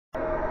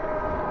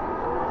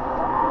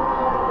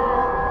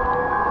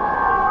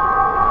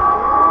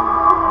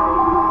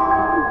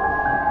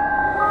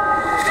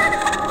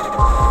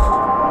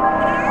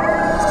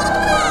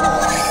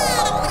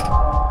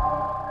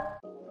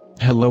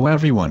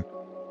everyone.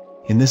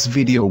 In this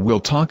video we'll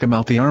talk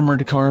about the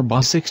armored car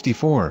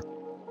BA-64.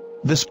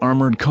 This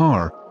armored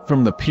car,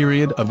 from the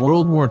period of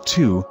World War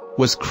II,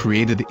 was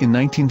created in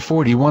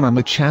 1941 on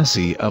the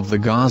chassis of the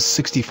GAZ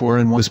 64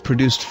 and was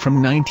produced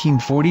from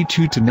 1942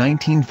 to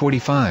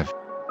 1945.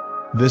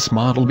 This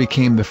model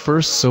became the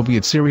first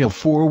Soviet serial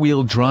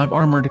four-wheel drive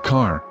armored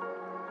car.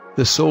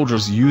 The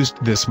soldiers used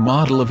this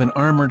model of an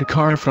armored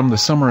car from the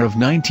summer of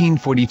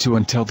 1942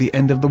 until the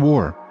end of the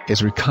war,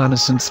 as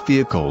reconnaissance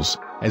vehicles,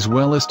 as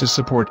well as to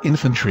support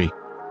infantry.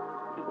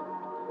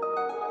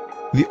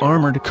 The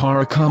armored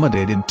car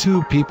accommodated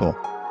 2 people.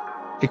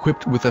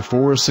 Equipped with a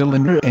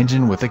 4-cylinder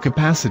engine with a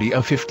capacity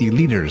of 50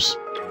 liters.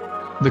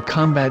 The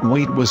combat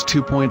weight was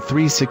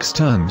 2.36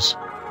 tons.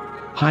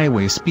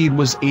 Highway speed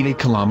was 80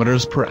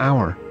 kilometers per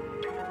hour.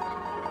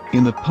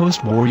 In the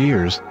post-war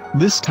years,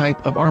 this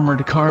type of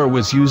armored car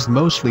was used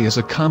mostly as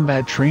a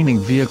combat training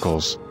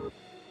vehicles.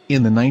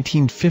 In the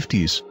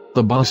 1950s,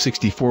 the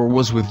BA-64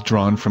 was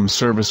withdrawn from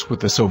service with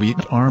the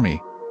Soviet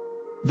Army.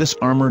 This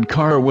armored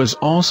car was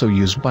also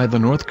used by the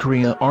North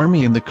Korea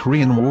Army in the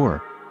Korean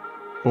War.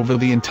 Over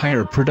the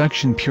entire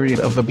production period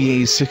of the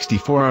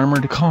BA-64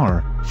 armored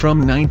car, from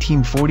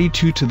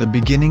 1942 to the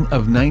beginning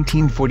of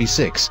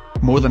 1946,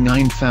 more than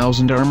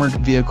 9,000 armored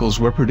vehicles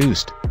were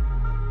produced.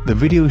 The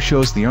video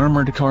shows the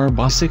armored car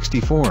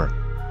BA-64.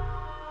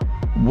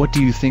 What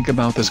do you think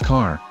about this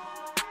car?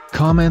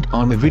 Comment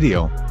on the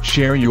video,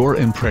 share your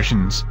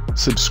impressions,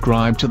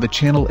 subscribe to the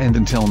channel, and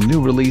until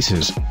new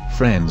releases,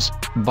 friends,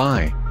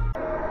 bye.